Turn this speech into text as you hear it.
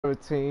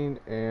17,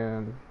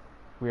 and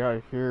we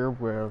are here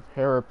with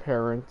Heir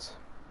parent.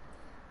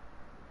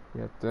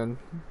 Yet then,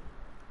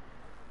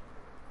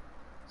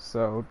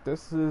 so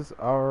this is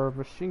our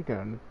machine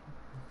gun.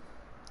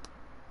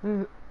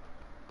 It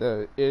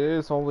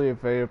is only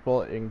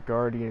available in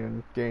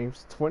Guardian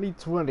Games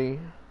 2020,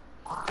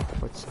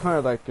 which is kind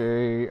of like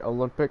a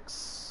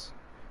Olympics,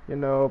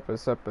 but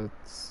except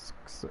it's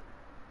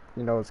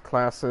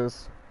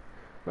classes.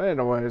 But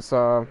anyways,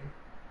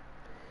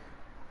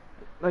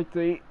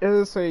 it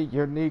is a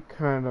unique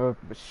kind of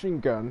machine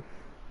gun.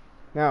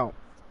 Now,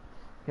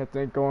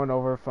 then going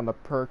over from the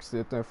perks,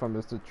 from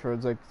Mr.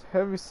 Trinsic,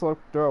 heavy slope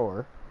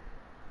thrower.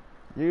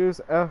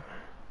 Use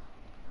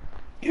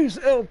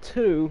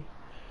L2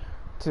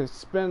 to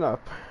spin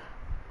up,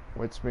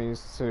 which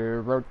means to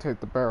rotate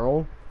the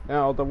barrel.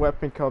 Now the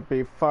weapon can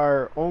be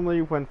fired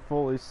only when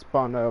fully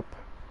spun up,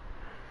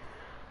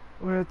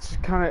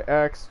 which kind of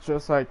acts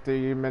just like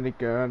the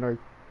minigun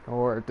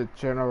or the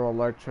General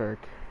Electric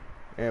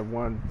and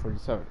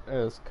 147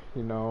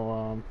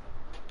 ISK.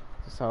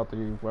 Just how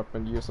the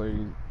weapon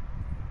usually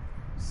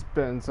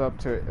spins up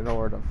to it in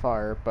order to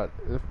fire. But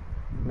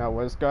now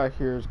what it's got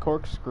here is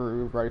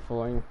corkscrew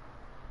rifling,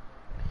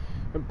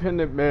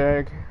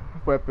 independent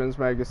weapons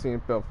magazine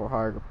built for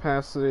higher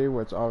capacity,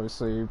 which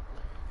obviously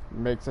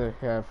makes it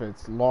have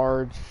its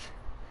large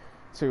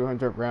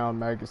 200 round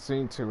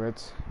magazine to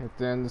it. And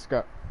then it's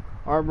got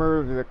armor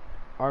of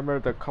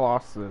the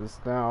Colossus.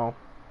 Now,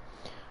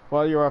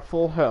 while you're at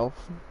full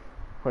health,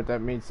 what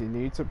that means, you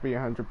need to be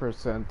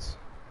 100%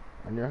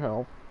 on your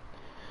health.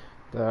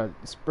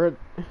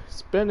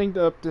 Spinning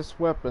up this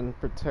weapon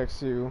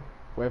protects you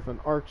with an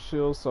arc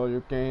shield, so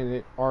you gain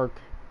an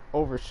arc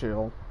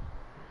overshield.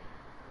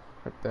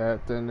 Like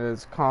that. Then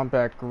there's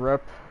combat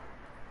grip,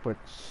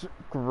 which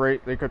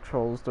greatly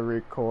controls the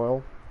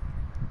recoil,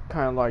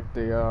 kind of like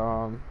the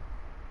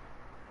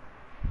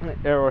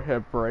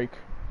arrowhead brake.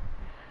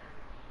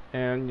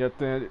 And yet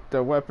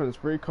the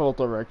weapon's recoil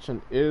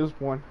direction is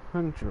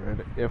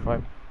 100, if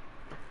I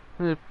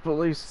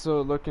believe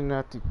so, looking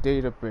at the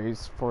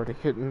database for the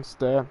hidden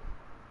stat.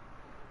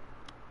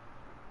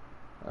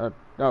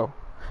 No,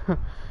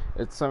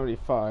 it's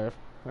 75.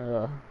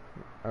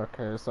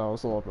 Okay, so I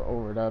was a little bit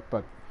over that,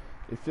 but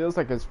it feels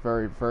like it's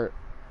very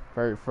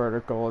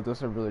vertical. It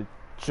doesn't really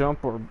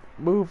jump or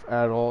move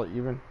at all,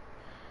 even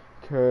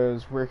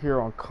because we're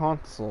here on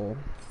console.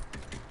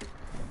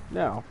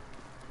 Now,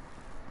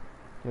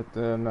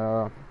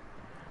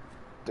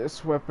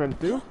 this weapon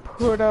do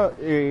put out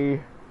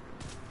a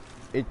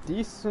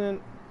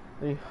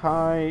decently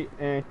high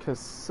and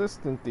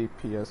consistent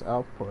DPS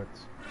output,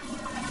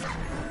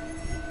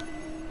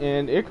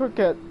 and it could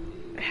get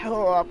a hell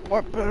of a lot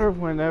more better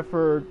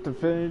whenever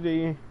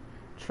Divinity,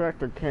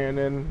 Tractor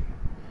Cannon,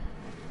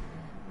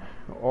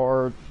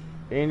 or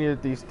any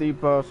of these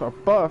debuffs or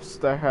buffs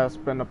that has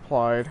been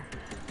applied.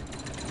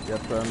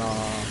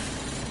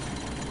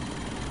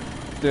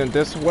 Then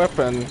this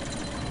weapon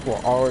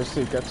will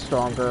obviously get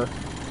stronger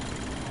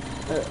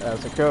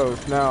as it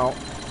goes. Now,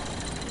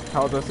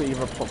 how does it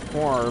even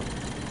perform?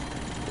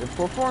 It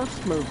performs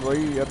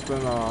smoothly, yet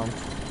then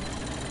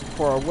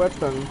for a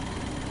weapon,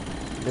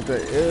 it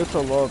is a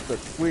little bit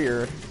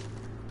weird,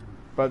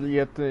 but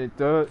yet it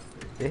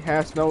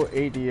has no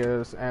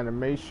ADS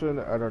animation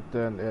other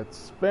than its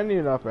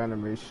spinning up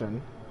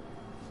animation.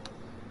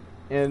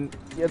 And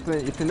yet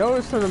if you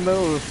notice in the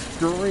middle of the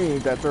screen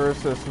that there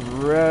is this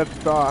red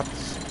dot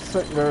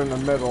sitting there in the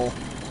middle,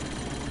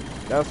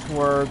 that's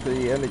where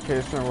the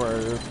indication where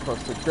it is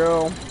supposed to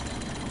go.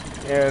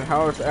 And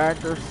how its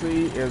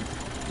accuracy is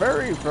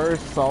very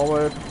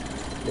solid.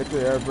 Yet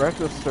the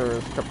register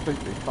is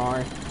completely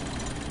fine.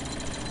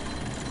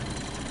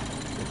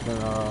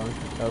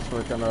 As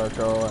we're gonna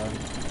go and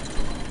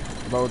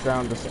mow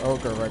down this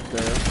ogre right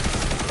there.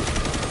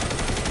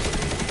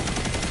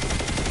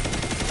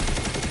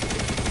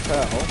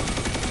 Hell.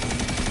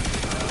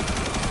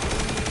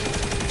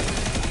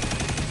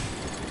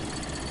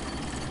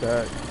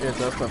 That it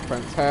does a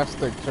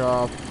fantastic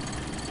job.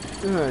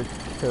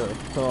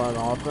 Killing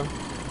often.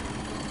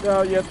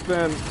 Now, yet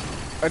then,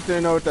 I do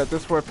know that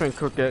this weapon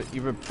could get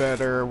even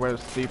better with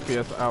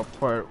DPS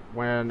output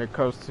when it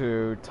comes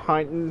to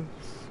Titans.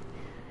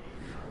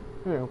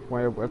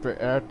 With the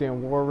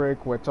acting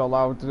Warwick, which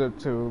allowed it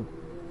to,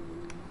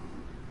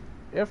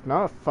 if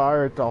not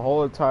fire the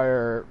whole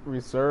entire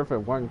reserve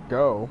in one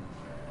go,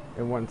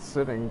 in one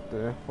sitting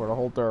for the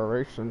whole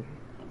duration,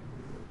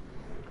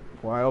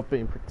 while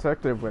being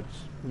protected, which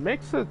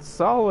makes it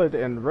solid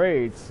in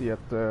raids. Yet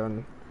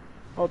then,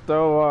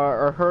 although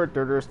I heard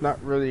that there's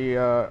not really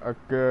a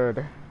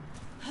good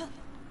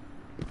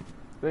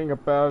thing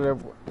about it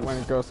when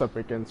it goes up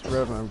against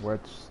Riven,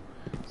 which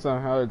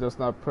somehow it does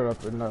not put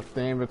up enough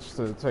damage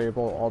to the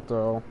table,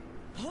 although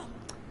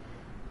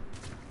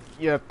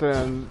yet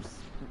then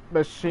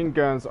machine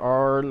guns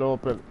are a little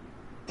bit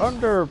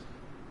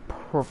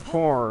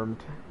underperformed,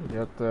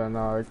 yet then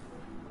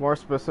more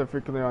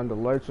specifically on the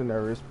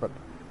legendaries. But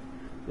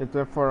yet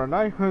then for a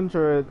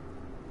 900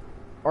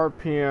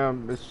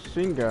 RPM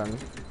machine gun,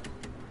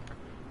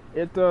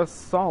 It does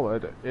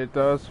solid. It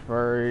does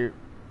very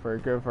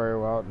good, very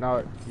well.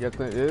 Now, yet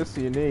it is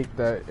unique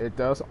that it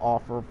does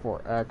offer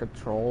for ad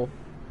control,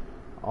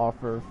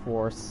 offer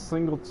for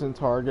singleton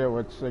target,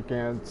 which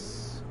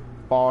against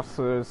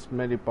bosses,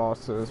 mini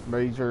bosses,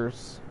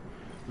 majors,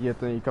 yet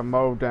then you can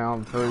mow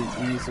down very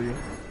easy.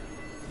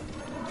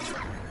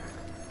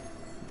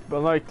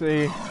 But like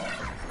there's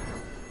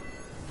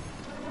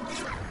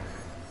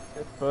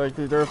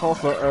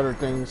also other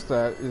things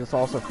that is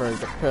also very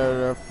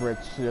competitive, which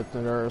yet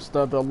there's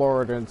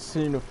Thunderlord and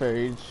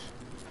Xenophage,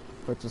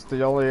 which is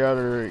the only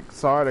other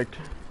exotic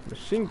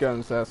machine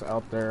guns that's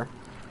out there.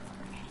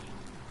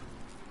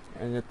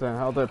 And yet then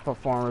how they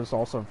perform is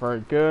also very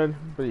good,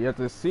 but yet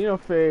the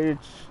Xenophage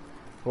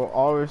will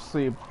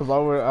obviously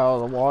blow it out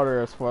of the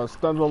water as well as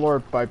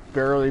Thunderlord by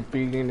barely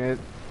beating it,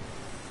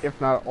 if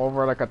not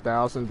over like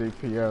 1,000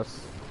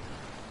 DPS.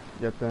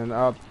 Yet then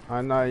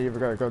I'm not even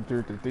gonna go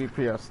through the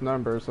DPS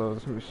numbers of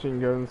those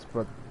machine guns,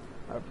 but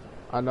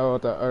I know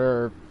that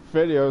other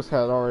videos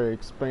had already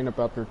explained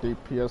about their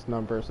DPS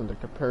numbers and the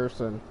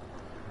comparison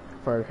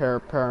for Heir,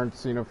 Parent,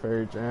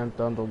 Xenophage, and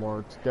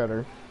Thunderlord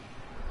together.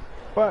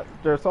 But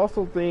there's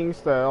also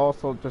things that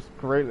also just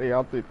greatly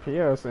out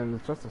DPS, and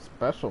it's just a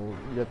special.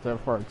 Yet then,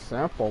 for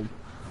example,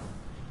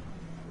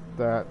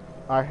 that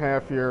I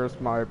have here is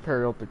my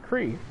Imperial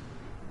Decree.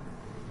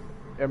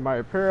 And my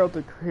Imperial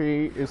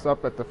Decree is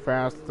up at the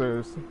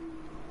fastest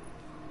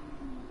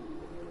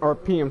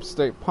RPM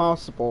state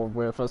possible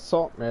with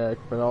Assault Mag,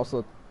 but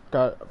also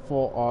got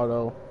full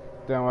auto.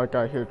 Then I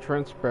got here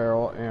Trench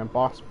Barrel and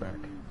Boss Spec.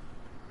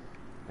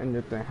 And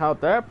yet then how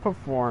that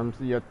performs,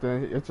 yet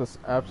then it's just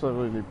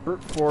absolutely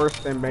brute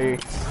force and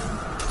might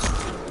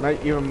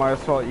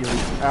as well even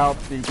out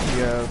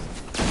DPS.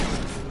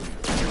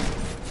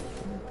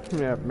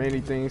 Yeah, many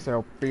things that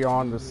are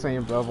beyond the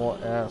same level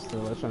as the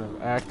Legend of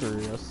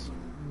Actorius.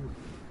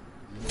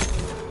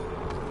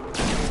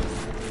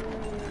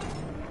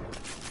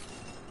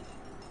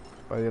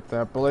 But yet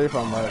then, I believe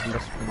I might have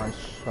missed my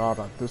shot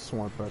at this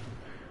one, but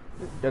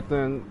yet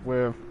then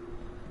with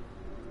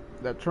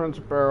that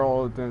Trench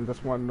Barrel, then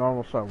just one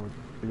normal shot would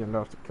be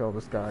enough to kill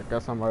this guy. I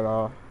guess I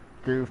might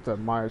goofed at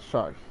my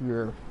shot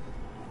here.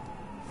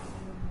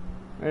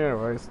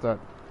 Anyways,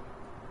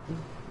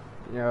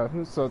 yeah,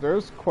 so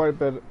there's quite a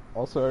bit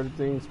also other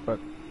things, but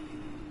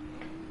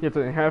yet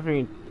then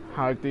having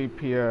high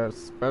DPS,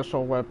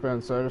 special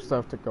weapons, other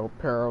stuff to go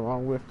pair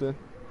along with it,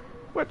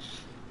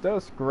 which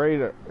does great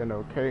and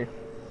okay.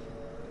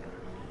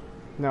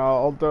 Now,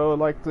 although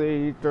like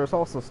there's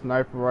also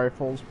sniper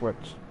rifles,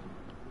 which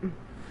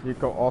you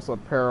can also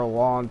pair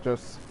along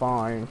just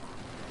fine.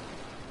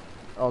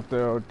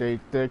 Although they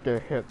did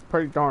get hit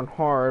pretty darn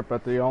hard,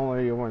 but the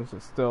only ones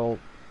that's still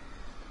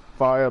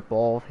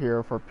viable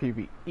here for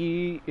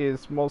PvE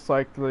is most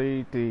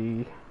likely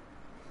the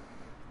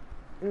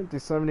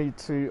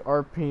 72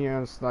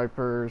 RPM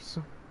snipers,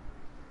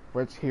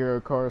 which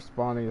here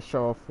corresponding to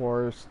Show of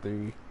Force,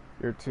 the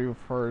Year 2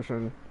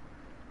 version.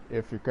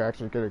 If you can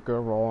actually get a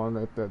good roll on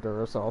it, that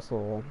there is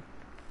also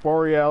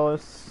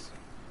Borealis.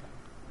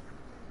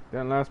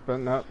 Then last but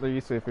not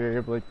least, if you're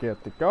able to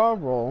get the God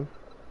roll,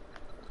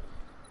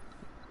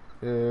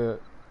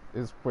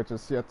 which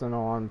is yet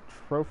on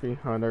Trophy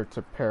Hunter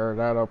to pair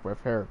that up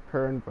with Heir,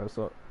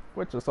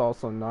 which is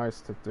also nice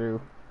to do.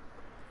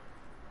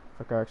 If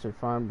I can actually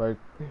find my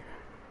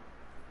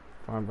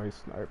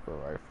sniper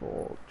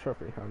rifle,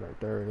 Trophy Hunter,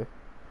 there it is.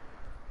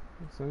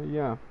 So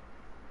yeah.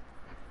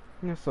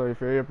 So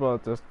if you're able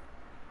to just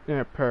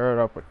pair it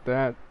up with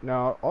that.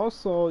 Now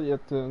also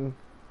yet then,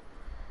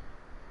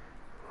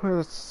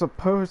 well, it's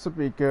supposed to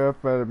be good,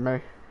 but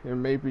it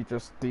may be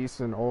just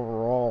decent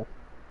overall.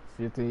 If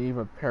you can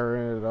even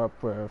pair it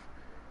up with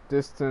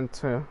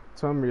Distant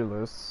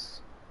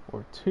Tumulus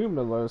or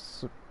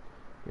Tumulus,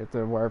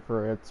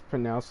 whatever its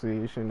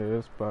pronunciation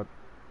is, but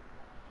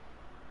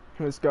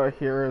this guy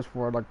here is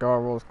for the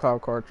goggles,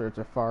 cloud cartridge,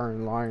 and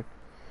firing line.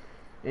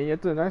 And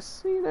yet then I've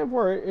seen it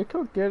where it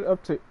could get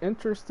up to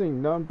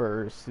interesting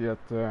numbers yet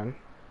then.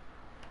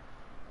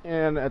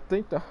 And I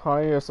think the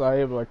highest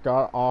I ever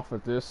got off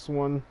of this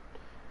one,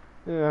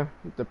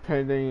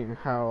 depending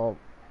how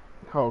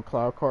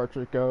cloud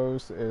cartridge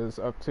goes, is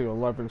up to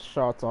 11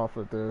 shots off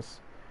of this.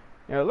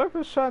 And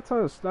 11 shots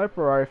on a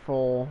sniper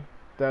rifle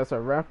that's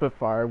a rapid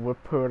fire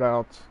would put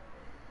out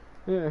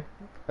a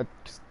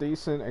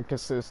decent and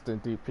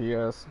consistent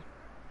DPS.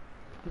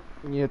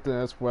 Yet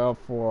as well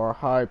for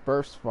high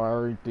burst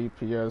fire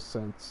DPS,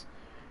 since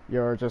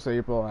you're just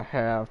able to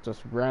have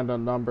just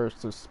random numbers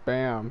to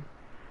spam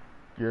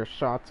your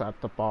shots at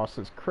the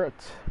boss's crit.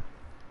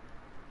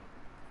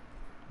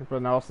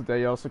 But also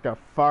they also got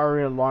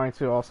firing line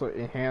to also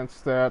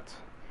enhance that.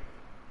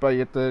 But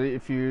yet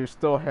if you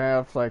still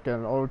have like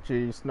an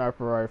OG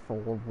sniper rifle,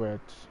 which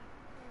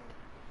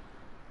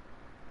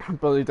I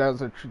believe that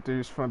was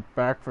introduced from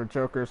Back for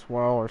Joker as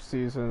well, or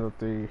Season of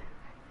the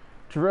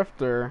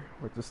Drifter,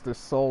 which is the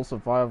Soul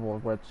Survival,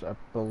 which I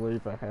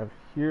believe I have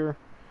here.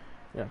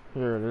 Yeah,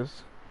 here it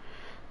is.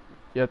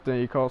 Yet then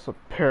you can also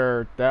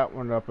pair that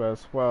one up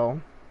as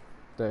well.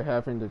 they're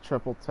having the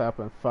triple tap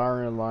and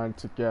firing line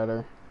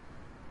together,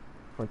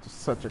 which is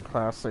such a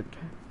classic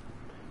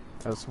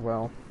as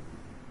well.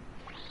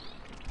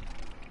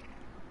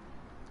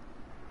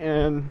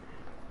 And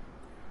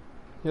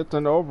yet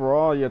then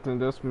overall, yet then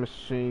this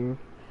machine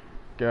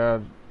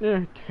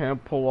can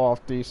pull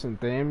off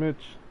decent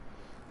damage.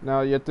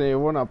 Now yet they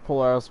will not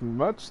pull as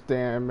much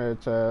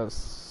damage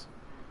as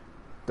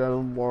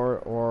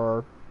Lord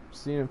or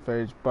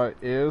Xenophage, but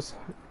is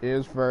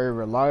very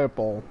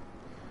reliable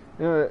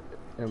in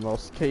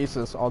most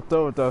cases,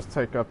 although it does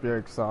take up your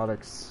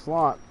exotic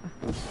slot.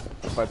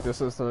 But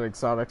this is an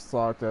exotic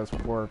slot that's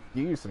worth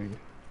using.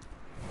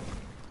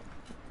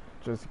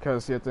 Just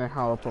because you think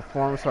how it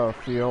performs, how it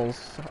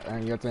feels,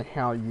 and you think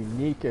how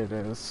unique it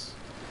is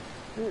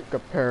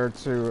compared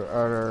to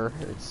other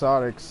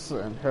exotics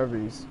and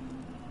heavies,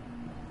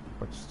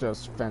 which is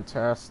just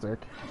fantastic.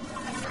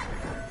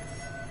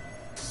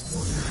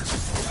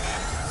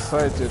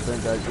 Besides, you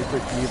think that you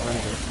could even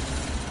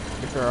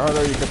if you're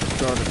other, you could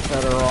throw the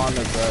tether on and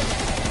then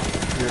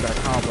do that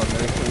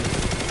combination.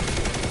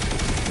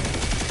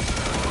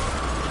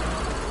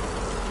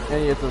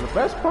 And yet the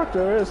best part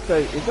there is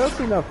that it does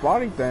enough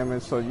body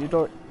damage, so you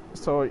don't.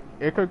 So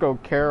it could go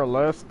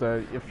careless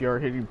that if you're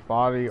hitting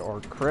body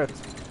or crit,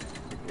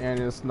 and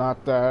it's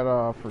not that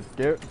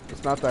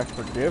It's not that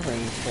forgiving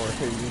for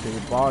hitting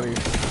the body.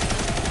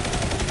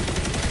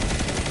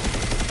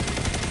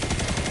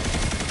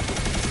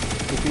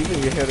 If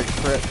even you hit a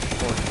crit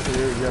or two,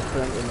 you have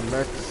them in the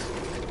mix,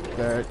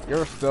 that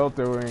you're still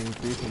doing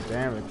decent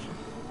damage.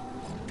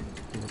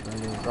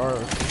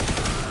 Regardless.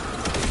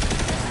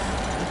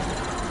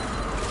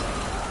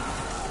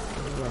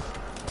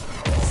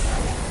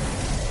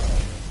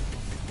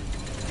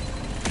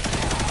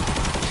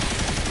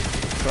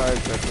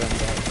 Besides that,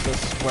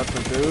 this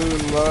weapon do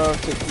love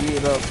to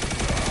eat up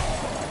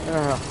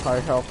high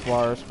health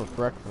bars for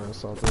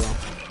breakfast, I'll do.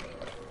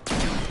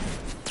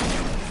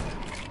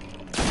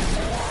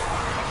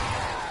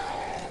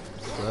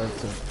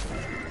 Besides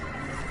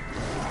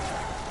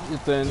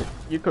it, then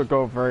you could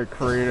go very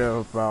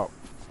creative about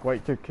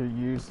what you could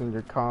use in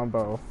your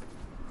combo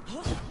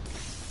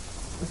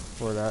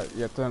for that.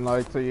 Yet then,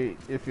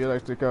 if you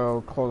like to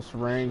go close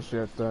range,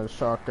 yet the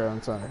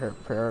shotguns and a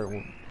hit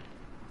parry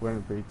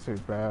wouldn't be too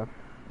bad.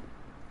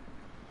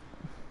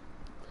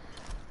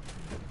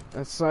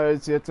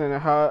 Besides, yet then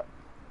how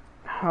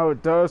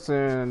it does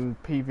in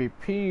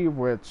PvP,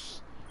 which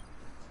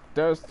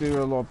does do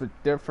a little bit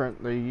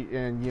differently,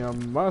 and you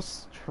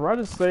must try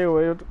to stay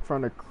away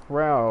from the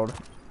crowd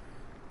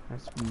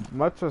as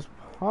much as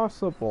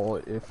possible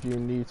if you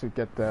need to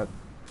get that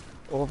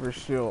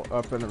overshield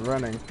up and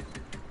running.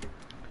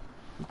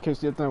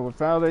 Because yet then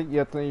without it,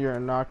 yet then you're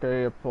not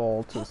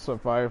able to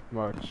survive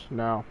much.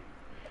 Now,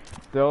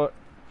 the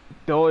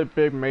only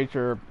big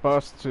major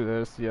bust to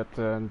this yet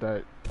then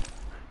that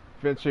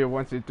eventually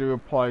once you do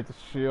apply the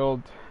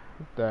shield,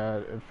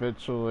 that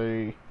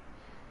eventually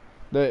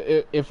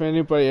if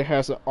anybody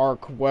has an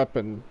arc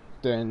weapon,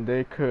 then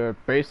they could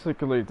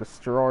basically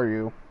destroy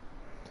you.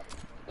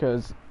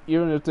 Because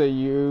even if they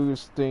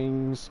use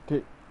things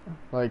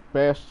like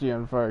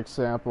Bastion, for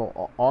example,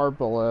 or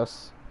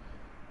Arbalest,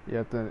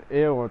 yet then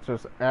it will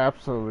just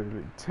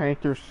absolutely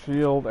tank your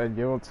shield, and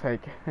you'll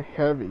take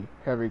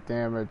heavy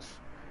damage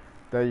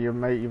that you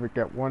may even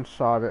get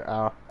one-shotted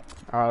out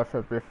of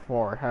it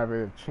before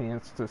having a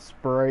chance to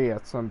spray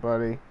at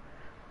somebody.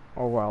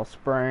 Or while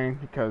spraying,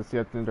 because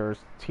yet then there's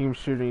team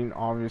shooting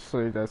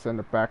obviously that's in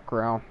the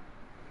background.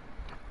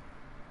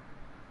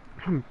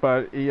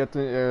 But yet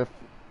then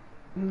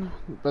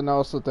but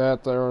also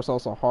that there is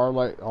also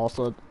Hardlight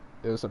also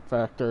is a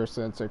factor,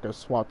 since it could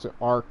swap to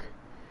arc.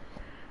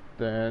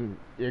 Then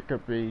it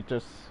could be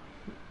just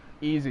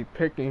easy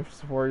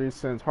pickings for you,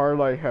 since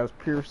Hardlight has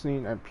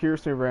piercing, and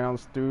piercing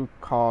rounds do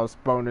cause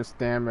bonus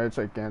damage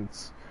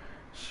against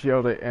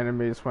shielded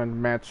enemies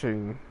when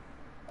matching.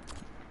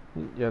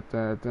 Yet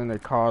then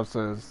it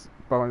causes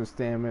bonus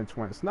damage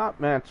when it's not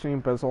matching,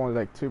 but it's only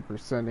like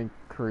 2%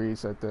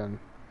 increase, and then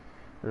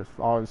there's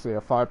obviously a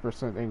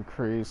 5%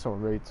 increase, or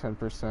maybe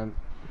 10%.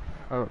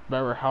 I don't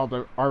remember how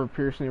the armor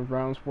piercing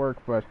rounds work,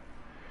 but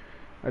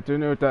I do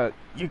know that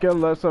you get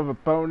less of a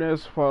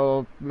bonus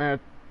while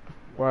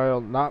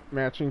not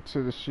matching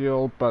to the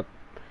shield, but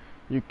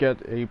you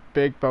get a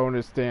big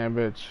bonus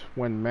damage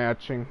when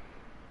matching.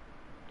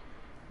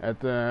 And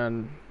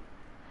then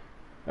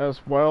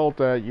as well,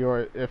 that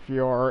if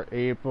you're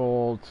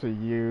able to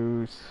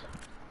use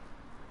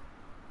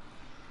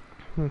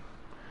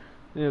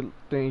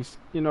things,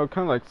 kind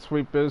of like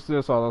Sweet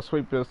Business, although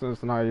Sweet Business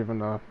is not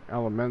even a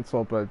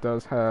elemental, but it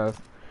does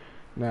have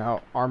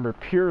now armor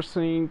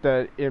piercing,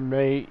 that it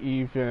may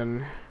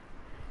even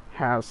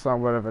have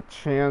somewhat of a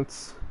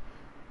chance.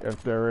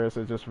 If there is,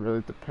 it just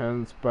really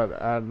depends,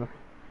 but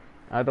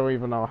I don't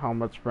even know how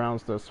much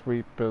rounds the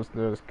Sweet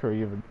Business could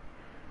even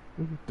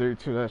do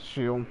to that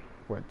shield,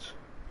 which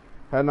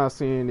I had not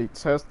seen any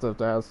tests of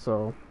that,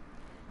 so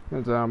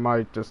I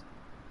might just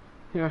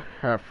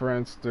have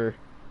friends to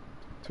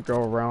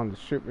go around and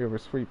shoot me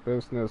with Sweet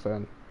Business,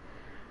 and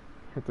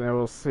and then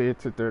we'll see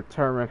to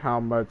determine how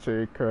much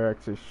it could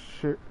actually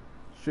shoot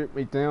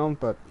me down.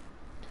 But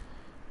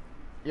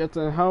yet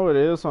then how it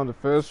is on the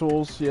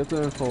visuals, yet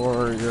then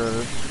for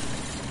your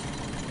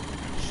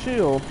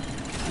shield.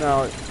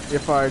 Now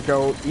if I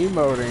go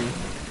emoting,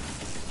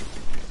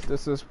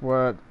 this is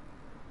what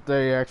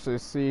they actually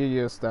see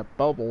is that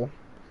bubble,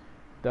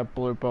 that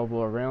blue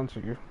bubble around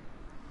you.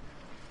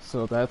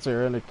 So that's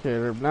your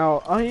indicator.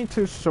 Now I ain't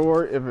too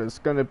sure if it's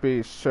gonna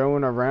be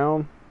shown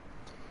around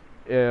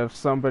if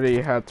somebody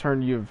had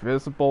turned you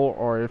visible,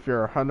 or if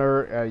you're a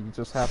hunter and you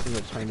just happen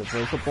to turn it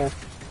visible.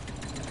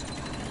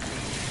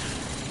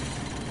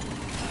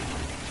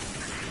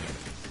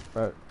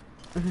 But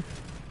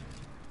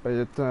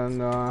then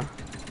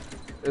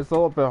it's a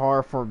little bit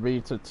hard for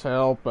me to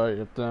tell.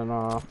 But then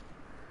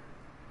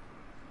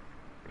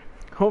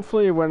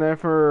hopefully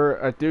whenever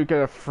I do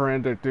get a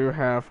friend that do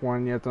have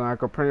one, yet then I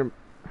could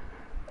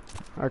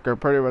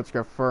pretty much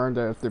confirm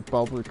that if the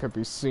bubble could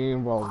be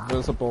seen while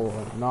visible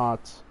or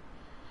not.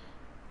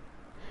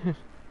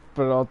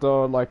 But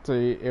although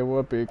it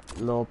would be a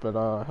little bit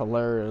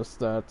hilarious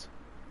that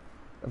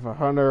if a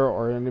hunter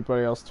or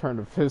anybody else turned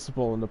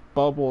invisible and the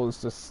bubble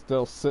is just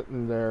still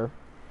sitting there,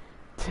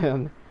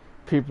 then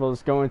people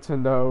is going to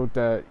know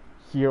that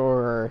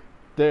you're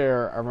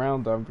there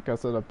around them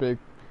because of the big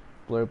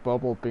blue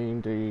bubble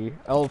being the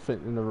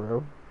elephant in the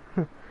room,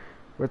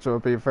 which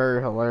would be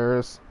very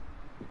hilarious.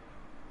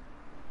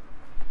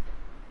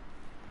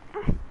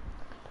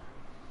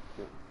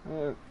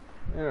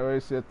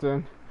 Anyways, yet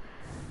then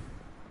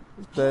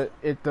that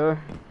it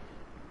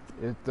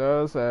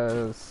does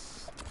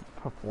as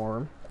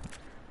perform,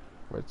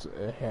 which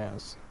it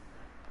has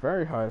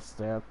very high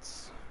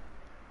stats.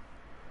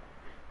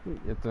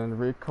 Yet then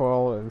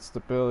recoil and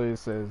stability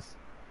is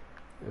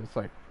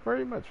like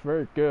very much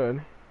very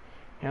good.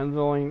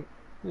 Handling,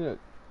 yeah,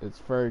 it's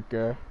very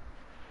good.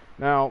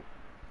 Now,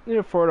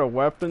 for the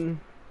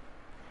weapon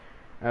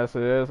as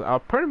it is,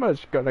 I'm pretty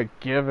much gonna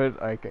give it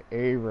like an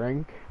A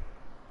rank,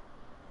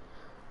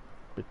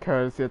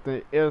 because it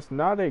is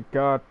not a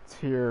god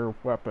tier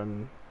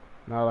weapon,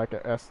 not like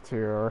an S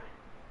tier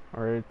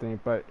or anything,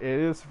 but it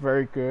is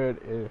very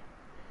good.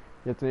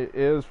 It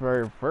is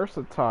very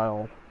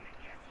versatile.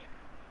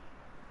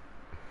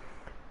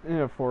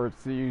 For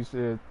its use,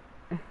 although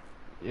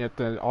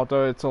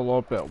it's a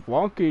little bit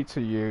wonky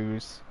to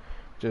use,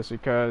 just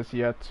because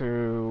you have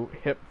to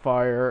hip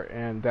fire,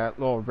 and that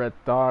little red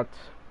dot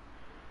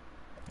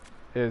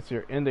is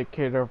your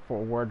indicator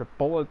for where the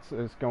bullets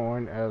is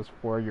going as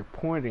where you're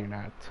pointing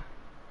at.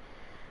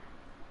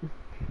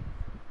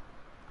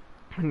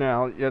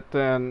 Now, yet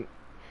then,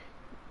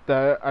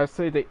 I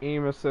say the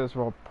aim assist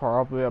will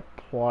probably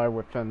apply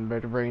within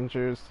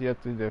mid-rangers, yet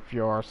if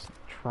you are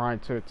trying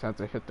to attempt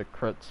to hit the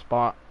crit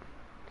spot.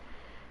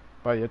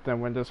 But yet then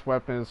when this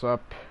weapon is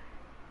up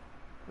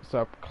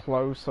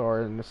close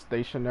or in a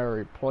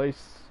stationary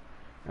place,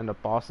 and the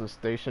boss is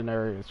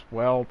stationary as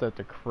well, that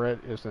the crit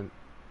isn't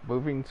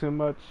moving too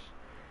much,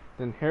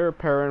 then Heir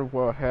Parent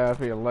will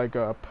have a leg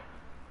up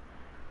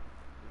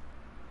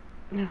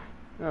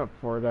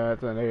for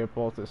that, and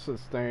able to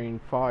sustain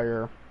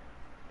fire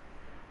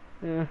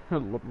at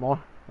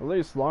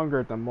least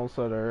longer than most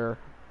of their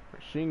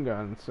machine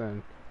guns,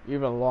 and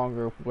even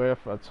longer with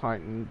a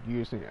Titan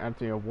using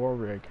anti-war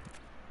rig.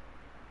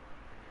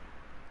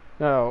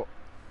 Now,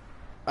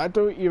 I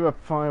don't even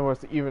find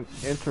what's even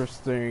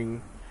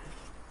interesting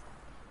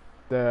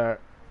that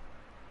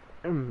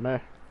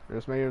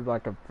there's maybe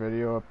like a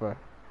video of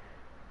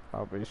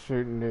I'll be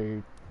shooting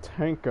a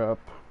tank up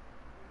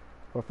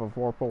with a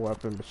vorpal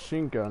weapon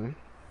machine gun.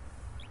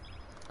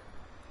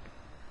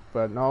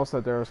 But also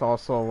there's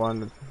also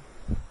one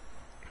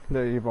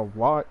that even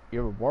more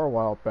a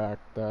while back,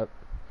 that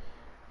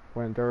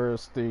when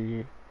there's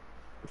the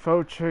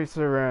Foe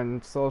Chaser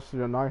and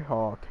Celestial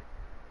Nighthawk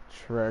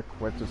trick,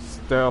 which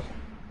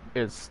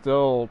is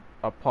still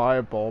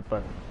applicable,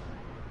 but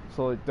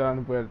slowly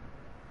done with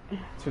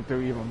to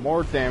do even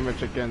more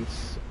damage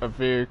against a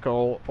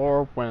vehicle,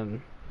 or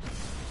when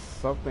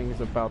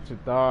something's about to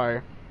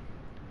die,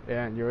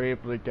 and you're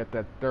able to get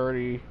that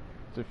 30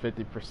 to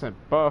 50%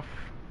 buff,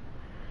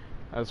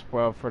 as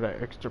well for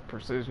that extra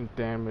precision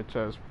damage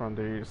as from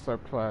the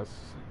subclass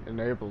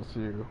enables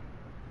you.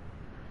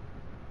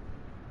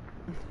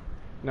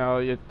 Now,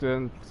 yet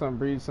then some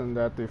reason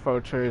that the Foe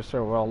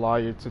Chaser will allow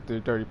you to do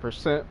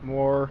 30%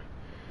 more,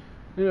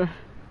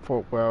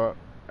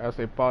 as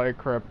a body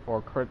crit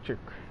or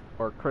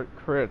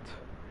crit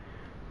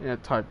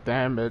type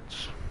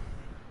damage,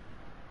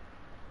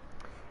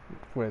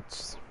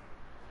 which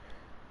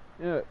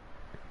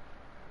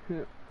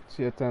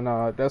see it then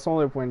that's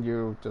only when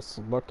you just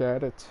look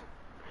at it.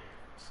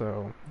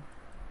 So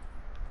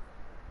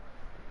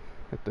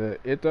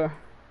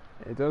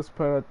it does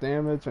put out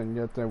damage, and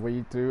yet then when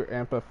you do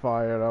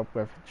amplify it up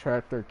with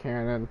tractor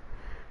cannon,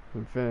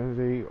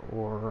 infinity,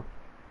 or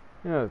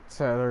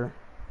tether,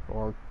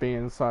 or being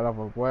inside of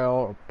a well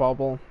or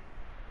bubble,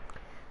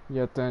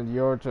 yet then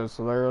you're just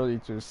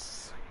literally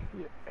just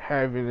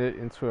having it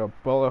into a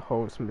bullet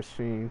hose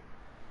machine.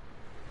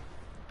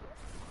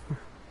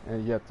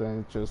 and yet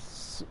then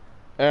just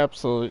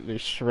absolutely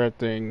shred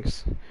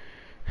things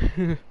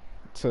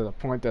to the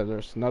point that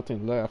there's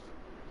nothing left.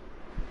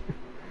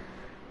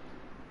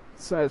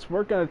 So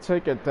we're gonna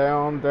take it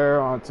down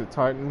there onto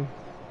Titan,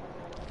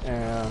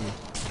 and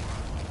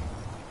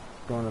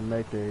gonna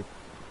make a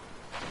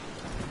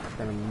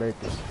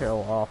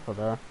kill off of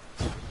that.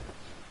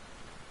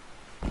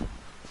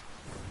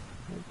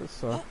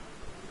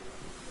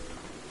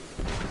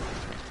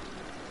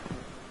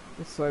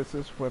 Besides,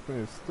 this weapon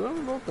is still a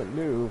little bit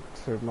new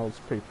to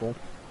most people,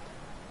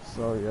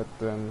 so yet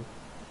then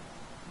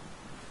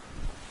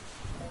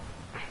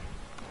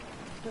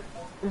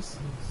I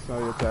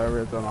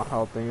really don't know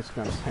how things are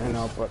gonna pan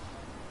out, but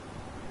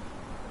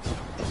so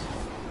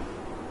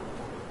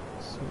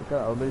we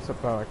got at least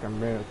about like a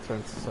minute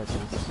 10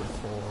 seconds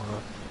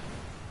before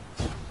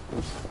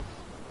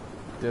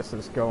this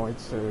is going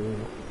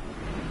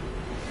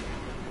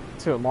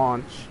to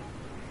launch.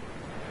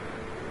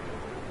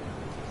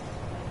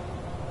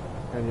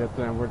 And yet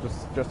then we're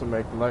just to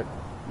make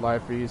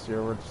life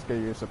easier, we're just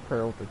gonna use a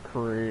Peril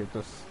Decree,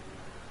 just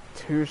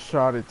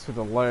two-shot it to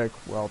the leg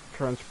while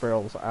trench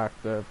barrel is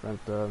active, and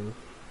then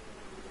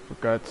we're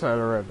gonna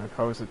tether it and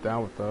hose it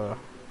down with the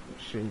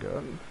machine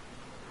gun.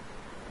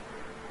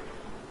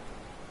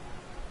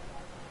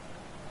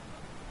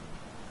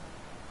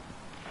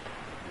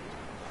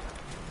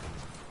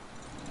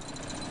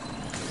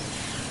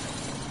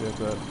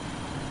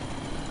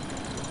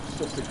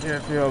 Just to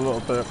give you a little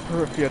bit of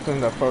proof, you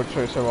think the boat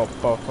tracer will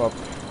buff up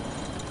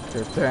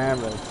your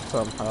damage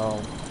somehow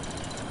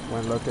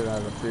when looking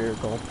at a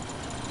vehicle,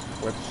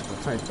 which the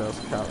tank does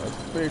count as a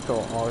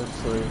vehicle,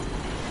 obviously.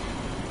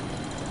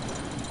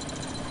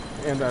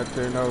 And I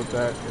do know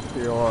that if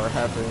you are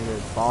having a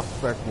boss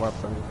spec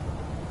weapon,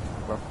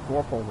 a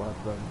vorpal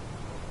weapon,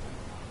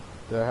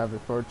 that have a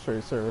boat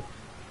tracer,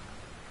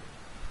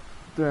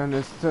 then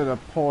instead of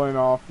pulling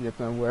off, you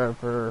then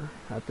whatever,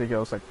 I think it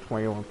was like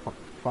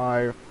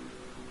 21.5,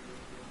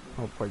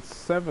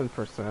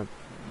 1.7%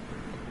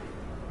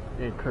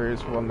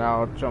 increase will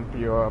now jump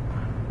you up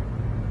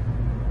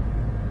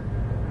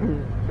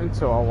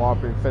into a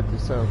whopping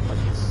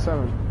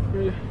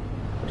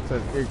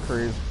 57.7%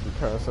 increase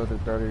because of the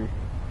 30%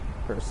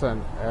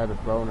 added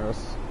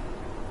bonus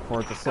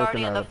for just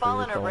looking at a vehicle. Guardian, the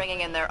Fallen are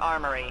bringing in their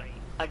armory.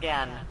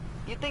 Again.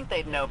 You'd think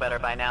they'd know better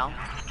by now.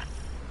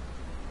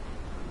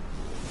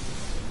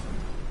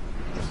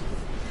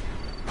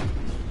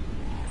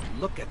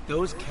 Look at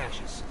those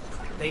caches.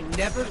 They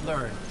never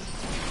learn.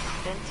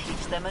 Then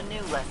teach them a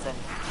new lesson.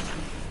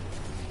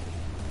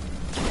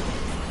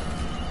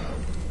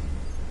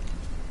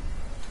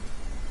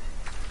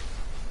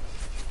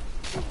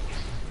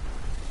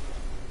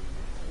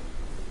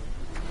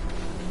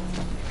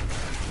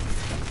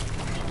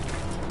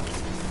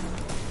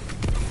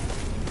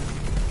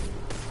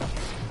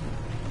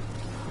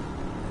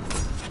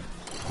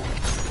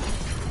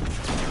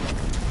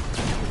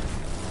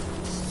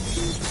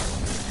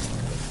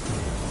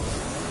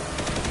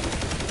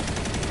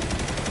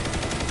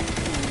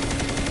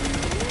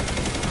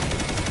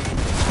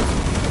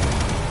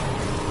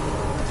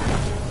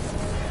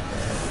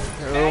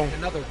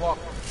 Another walk.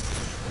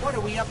 What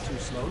are we up to,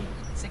 Sloan?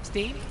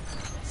 16?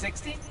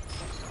 60?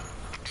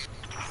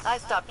 I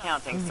stopped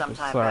counting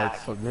sometime Besides,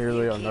 back. so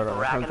nearly You keep another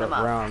racking 100 them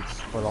up. rounds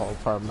for the whole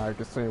entire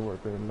magazine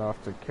would be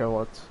enough to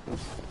kill it.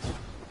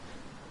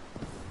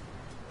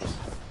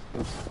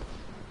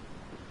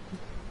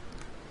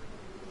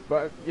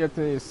 But yet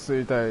then you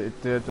see that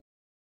it did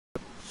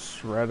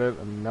shred it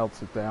and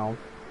melt it down.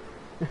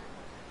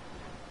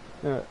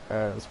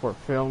 As for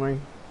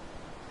filming,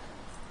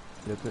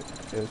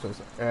 it's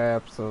just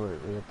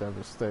absolutely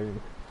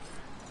devastating.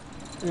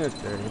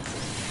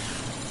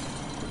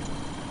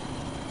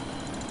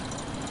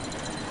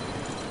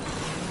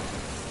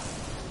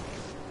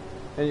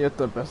 And yet,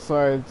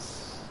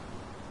 besides,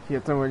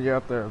 yet then when you're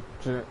out there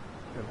in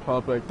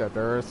public, that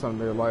there are some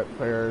new light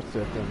players,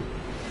 yet then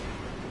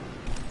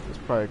it's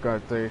probably gonna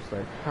think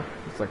like,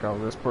 it's like, oh,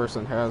 this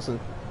person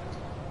hasn't.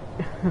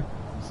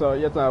 So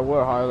yet I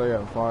would highly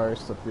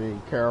advise to be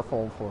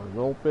careful for a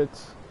little bit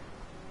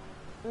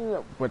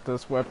with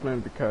this weapon,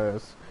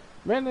 because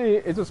mainly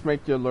it just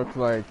makes you look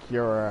like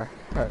you're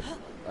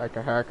like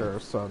a hacker or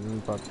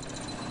something, but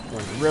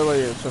when really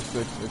it's just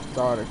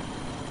exotic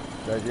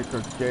that you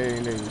could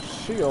gain a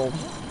shield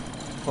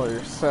for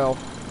yourself,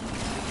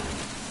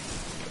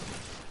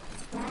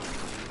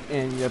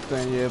 and yet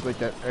then you able to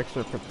get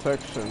extra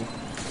protection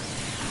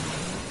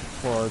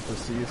for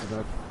just using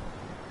it.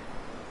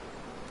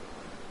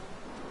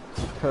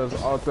 Because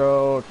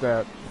although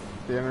that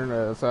the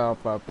internet is out,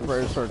 but I'm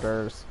pretty sure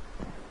there's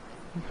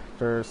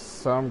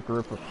some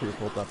group of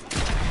people that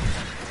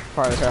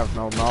probably have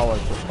no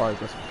knowledge, or probably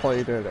just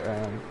played it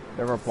and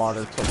never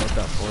bothered to look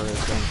up for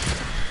anything.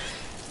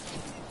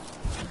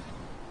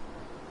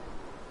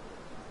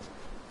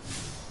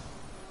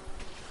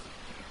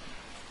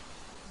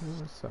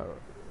 So,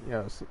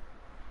 yes,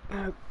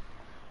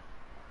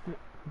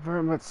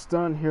 very much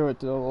done here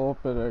with a little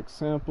bit of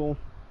example.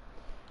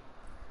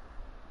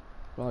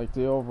 But like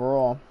the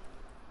overall,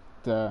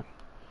 the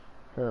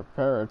Heir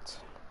Parrot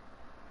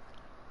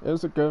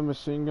is a good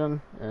machine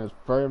gun, and it's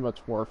very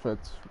much worth it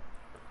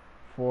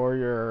for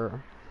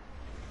your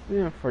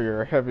for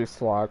your heavy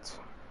slots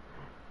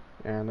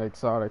and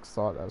exotic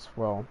slot as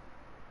well.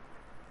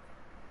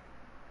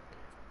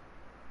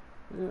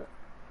 Yeah.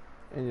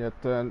 And yet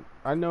then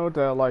I know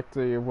that like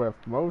the with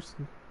most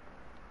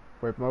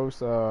with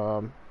most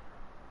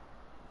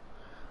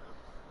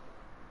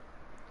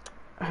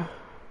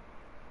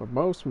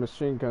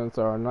machine guns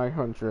are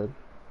 900,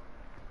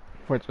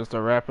 which is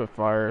the rapid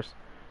fires.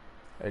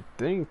 I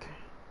think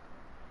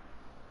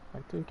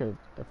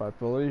if I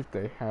believe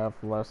they have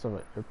less of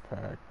an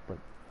impact, but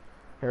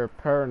Heir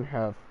Parrot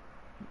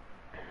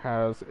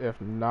has,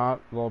 if not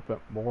a little bit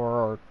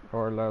more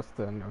or less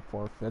than a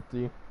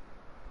 450.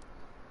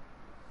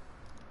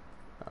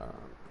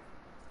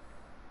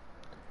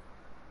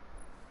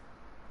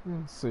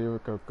 Let's see, we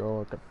could go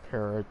look at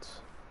Parrot.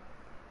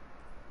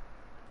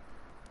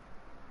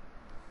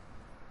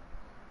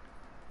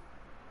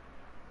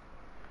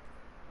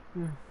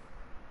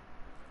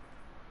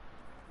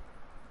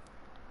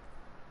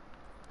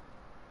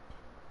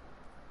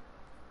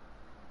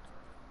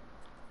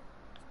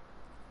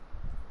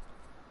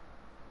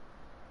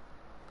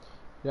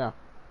 Yeah.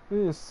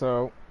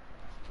 So,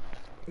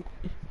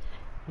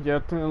 yeah,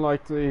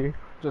 like the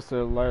just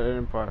to let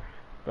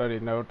anybody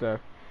know that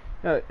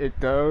it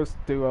does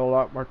do a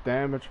lot more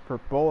damage per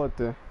bullet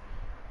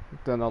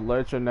than a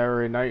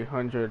legendary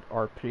 900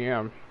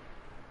 RPM.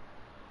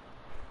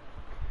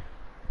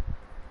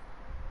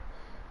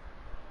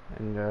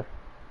 And it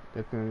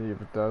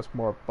even does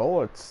more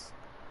bullet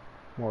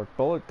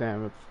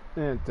damage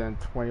than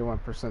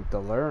 21%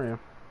 delirium,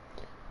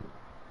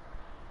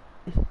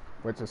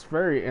 which is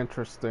very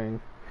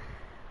interesting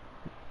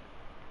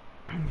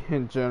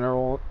in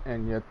general.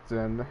 And yet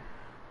then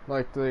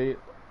like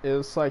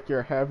it's like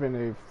you're having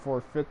a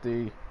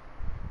 450,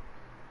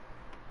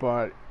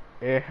 but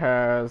it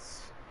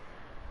has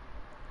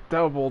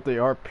double the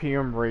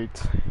RPM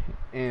rate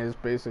and is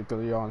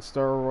basically on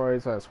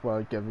steroids, as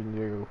well giving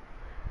you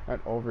an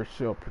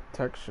overshield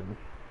protection.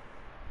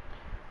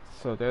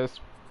 So there's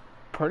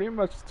pretty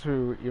much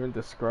to even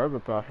describe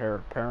about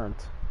Heir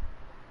Parrot.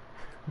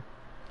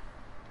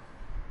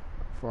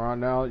 For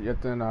now,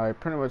 yet then I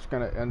pretty much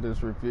gonna end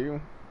this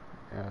review,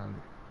 and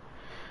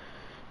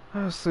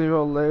I'll see you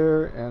all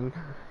later. And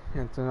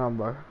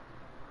then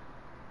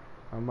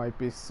I might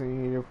be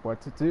seeing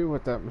what to do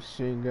with that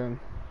machine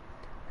gun.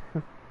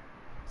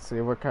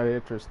 See what kind of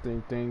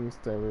interesting things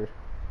that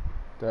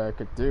I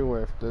could do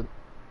with it.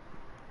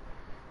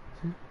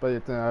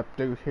 But then I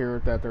do hear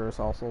that there's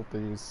also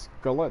these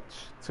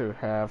glitch to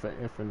have an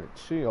infinite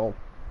shield,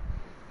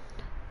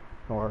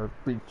 or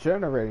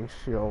regenerating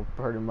shield,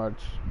 pretty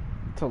much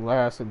to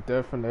last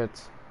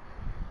indefinite.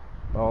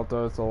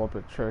 Although it's a little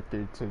bit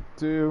tricky to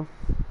do,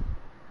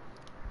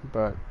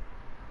 but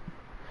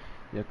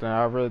yet then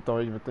I really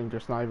don't even think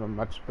there's not even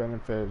much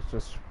benefit. It's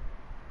just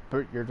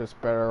you're just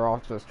better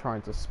off just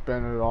trying to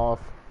spin it off,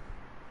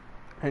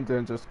 and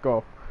then just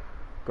go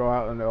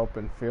out in the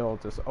open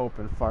field, just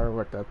open fire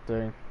with that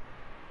thing.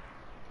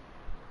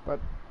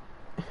 But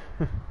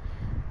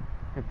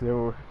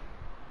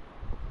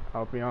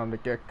I'll be on the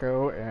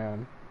get-go,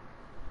 and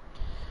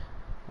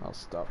I'll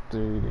stop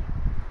the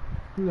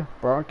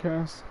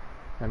broadcast,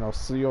 and I'll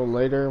see you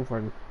later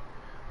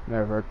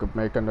whenever I could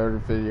make another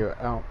video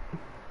out.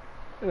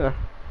 Yeah,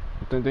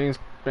 the thing's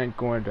been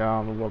going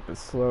down a little bit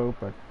slow,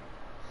 but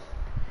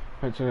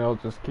eventually I'll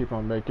just keep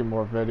on making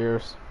more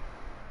videos.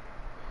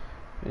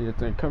 And yet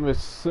then coming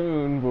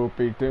soon will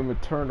be Doom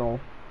Eternal.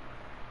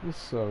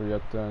 So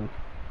yet then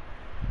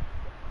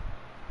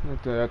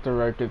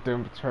after I get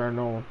Doom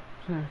Eternal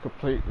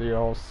completely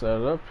all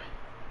set up,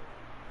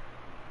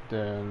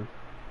 then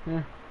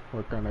yeah,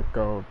 we're gonna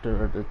go do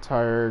an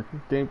entire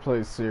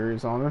gameplay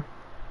series on it.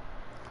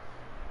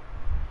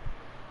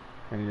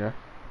 And yeah,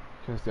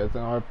 because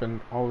I've been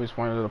always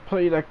wanted to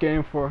play that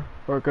game for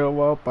a good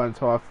while, but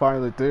until I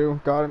finally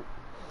got it.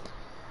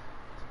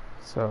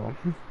 So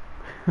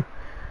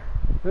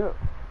yeah,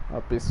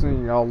 I'll be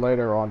seeing y'all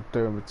later on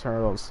Doom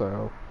Eternal,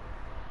 so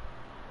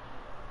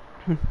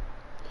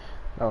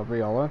that'll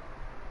be all it.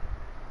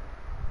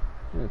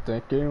 Yeah,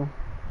 thank you,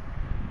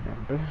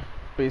 and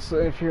be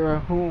safe here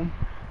at home.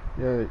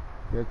 Yeah,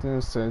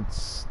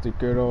 since the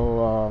good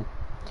old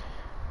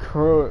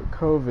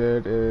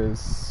COVID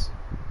is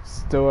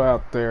still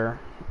out there,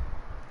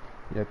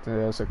 yet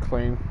there's a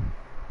claim.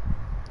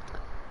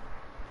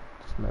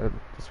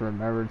 Just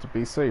remember to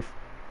be safe.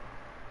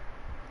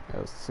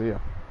 Yeah, see ya.